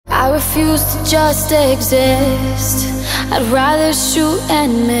I refuse to just exist. I'd rather shoot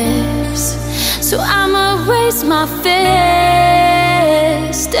and miss. So I'ma raise my fist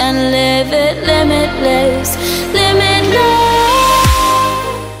and live it limitless, limitless.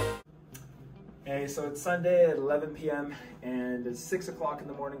 Hey, so it's Sunday at 11 p.m. and it's 6 o'clock in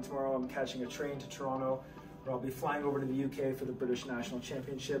the morning tomorrow. I'm catching a train to Toronto, where I'll be flying over to the UK for the British National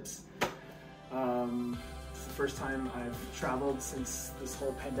Championships. It's the first time I've traveled since this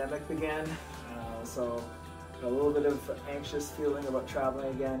whole pandemic began, so a little bit of anxious feeling about traveling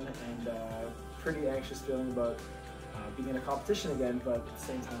again, and pretty anxious feeling about being in a competition again, but at the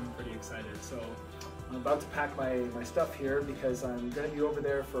same time I'm pretty excited. So I'm about to pack my stuff here because I'm going to be over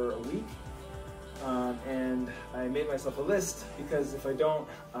there for a week, and I made myself a list because if I don't,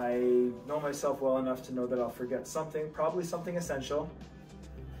 I know myself well enough to know that I'll forget something, probably something essential,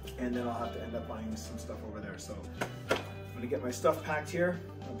 and then I'll have to end up buying some stuff over there. So I'm going to get my stuff packed here.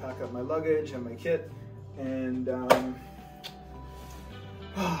 I'll pack up my luggage and my kit, and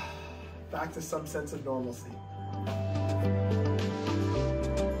back to some sense of normalcy.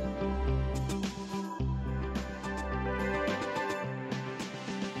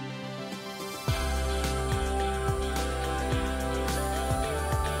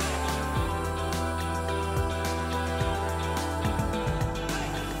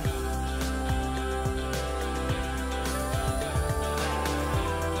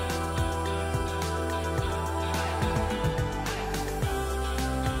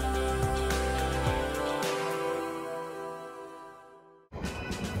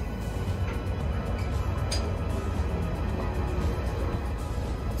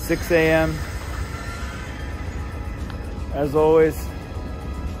 Six a.m. As always,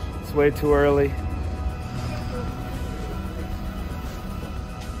 it's way too early.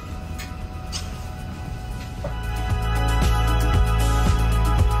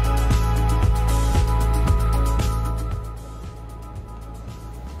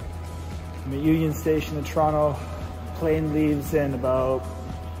 I'm at Union Station in Toronto. Plane leaves in about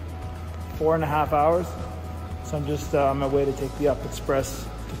 4.5 hours. So I'm just on my way to take the Up Express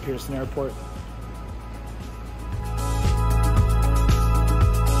to Pearson Airport.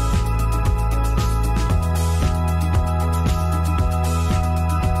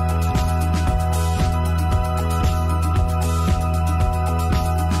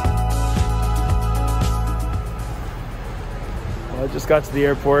 Well, I just got to the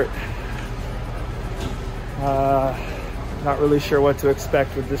airport. Not really sure what to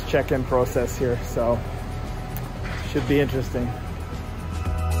expect with this check-in process here, so should be interesting.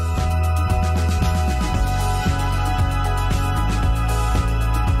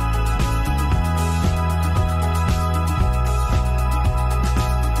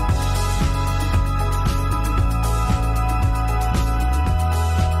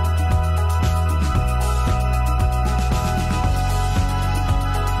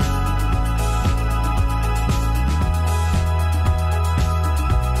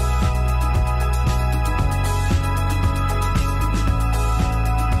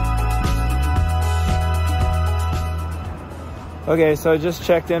 Okay, so I just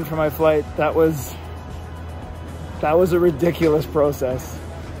checked in for my flight. That was a ridiculous process.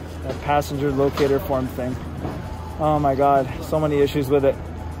 That passenger locator form thing. Oh my God, so many issues with it.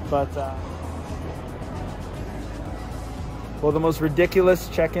 But, well, the most ridiculous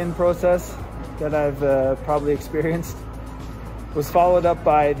check-in process that I've probably experienced was followed up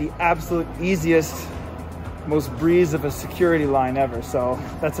by the absolute easiest, most breeze of a security line ever. So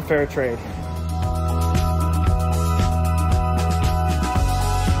that's a fair trade.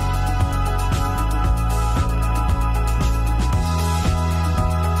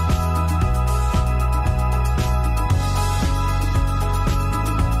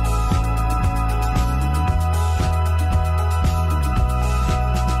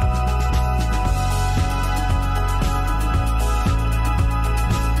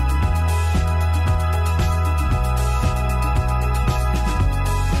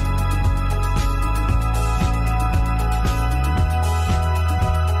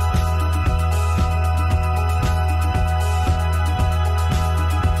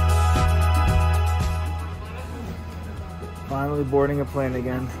 Finally boarding a plane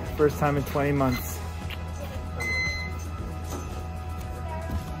again. First time in 20 months.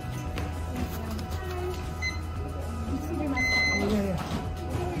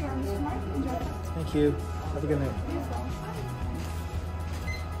 Thank you. Have a good night.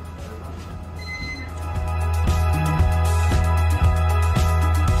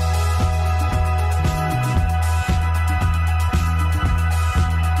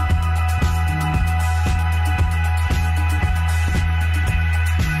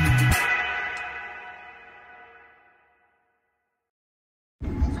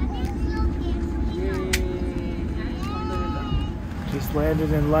 Just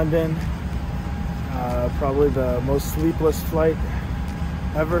landed in London. Probably the most sleepless flight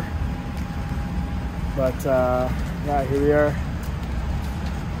ever. But yeah, here we are.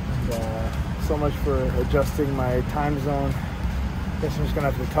 And, so much for adjusting my time zone. Guess I'm just gonna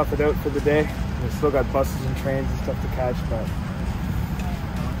have to tough it out for the day. We still got buses and trains and stuff to catch, but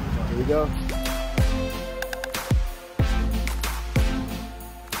here we go.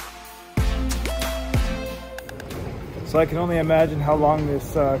 So I can only imagine how long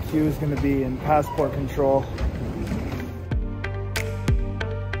this queue is going to be in passport control.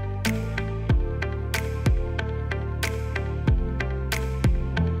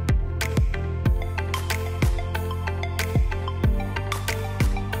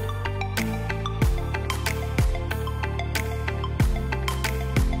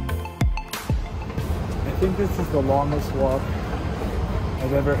 I think this is the longest walk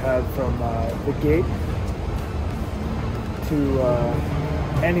I've ever had from the gate to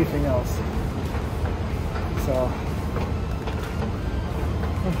anything else. So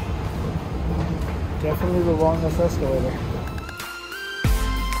definitely the longest escalator.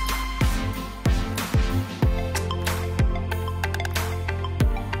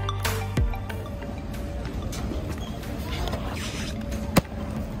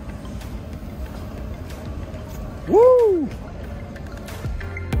 Woo!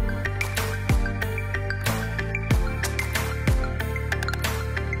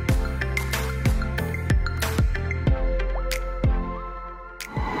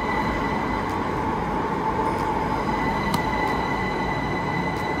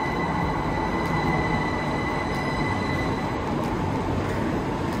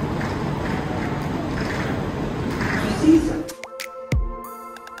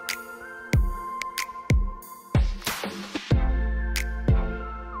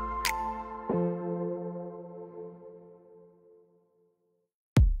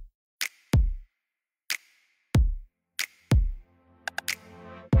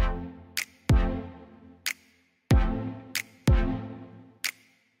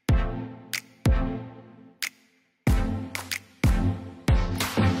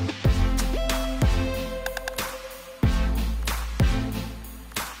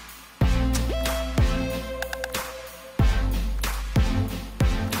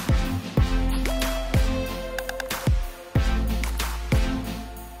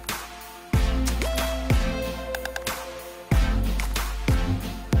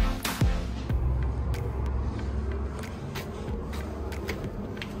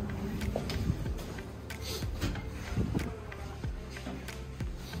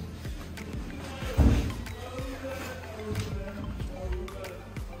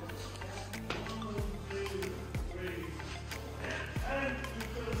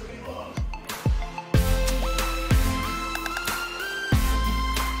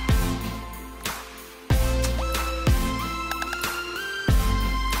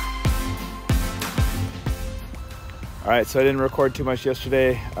 All right, so I didn't record too much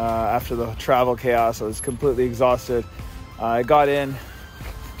yesterday after the travel chaos. I was completely exhausted. I got in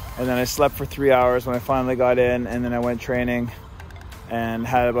and then I slept for 3 hours when I finally got in, and then I went training and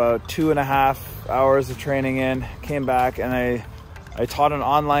had about 2.5 hours of training in, came back, and I taught an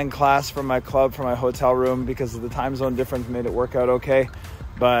online class from my club, from my hotel room, because of the time zone difference made it work out okay.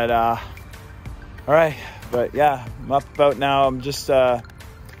 But all right, but yeah, I'm up about now. I'm just trying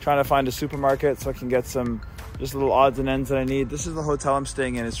to find a supermarket so I can get some just little odds and ends that I need. This is the hotel I'm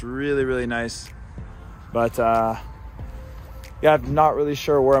staying in. It's really, really nice. But yeah, I'm not really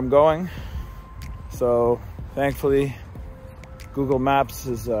sure where I'm going. So thankfully, Google Maps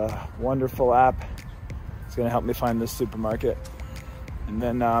is a wonderful app. It's gonna help me find this supermarket. And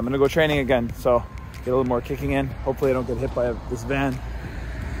then I'm gonna go training again. So get a little more kicking in. Hopefully I don't get hit by this van.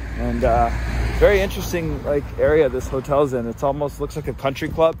 And very interesting area this hotel's in. It almost looks like a country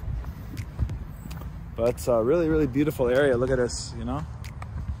club. But it's a really, really beautiful area. Look at this, you know?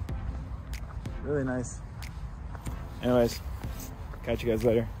 Really nice. Anyways, catch you guys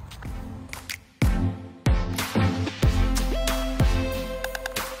later.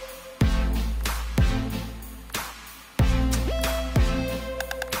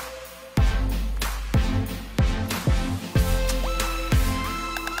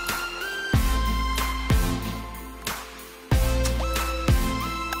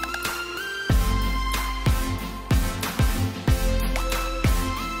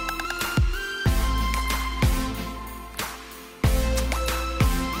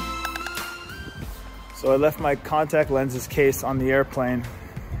 So I left my contact lenses case on the airplane.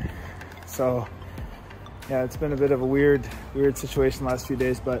 So yeah, it's been a bit of a weird situation the last few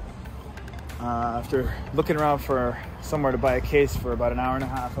days, but After looking around for somewhere to buy a case for about an hour and a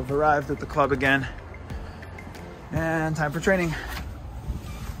half, I've arrived at the club again, and time for training.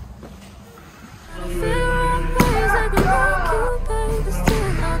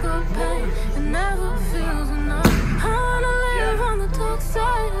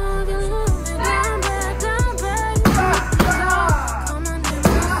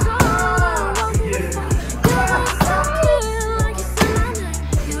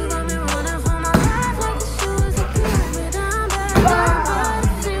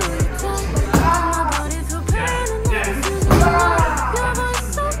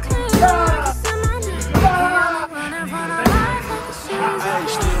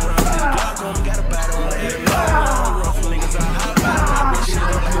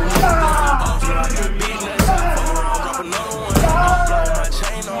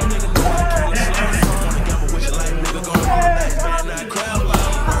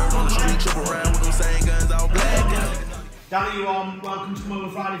 Danny, welcome to come over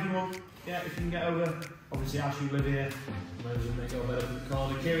Friday if you want. Yeah, if you can get over. Obviously, Ash, you live here. Maybe we'll make it better for the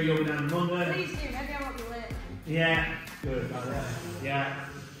corner. Kiri, you'll be down Monday. Please do, maybe I won't be late. Yeah, good. Yeah.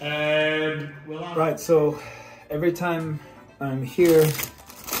 Right, so every time I'm here,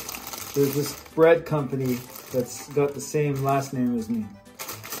 there's this bread company that's got the same last name as me.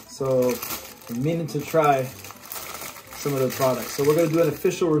 So I'm meaning to try some of their products. So we're going to do an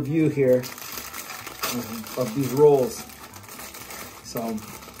official review here of these rolls. So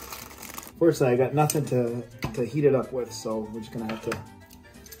unfortunately, I got nothing to heat it up with, so we're just going to have to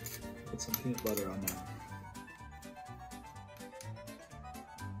put some peanut butter on there.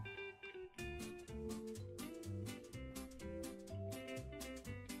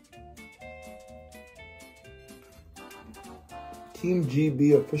 Team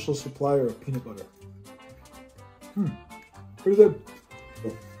GB official supplier of peanut butter. Pretty good.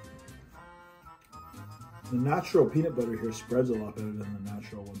 The natural peanut butter here spreads a lot better than the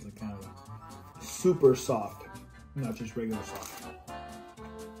natural ones in Canada. Super soft, not just regular soft.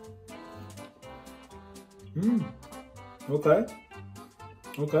 Okay.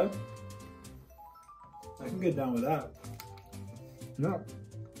 Okay. I can get down with that. Yeah.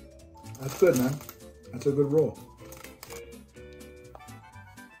 That's good, man. That's a good roll.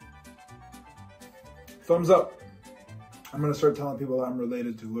 Thumbs up. I'm gonna start telling people that I'm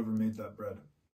related to whoever made that bread.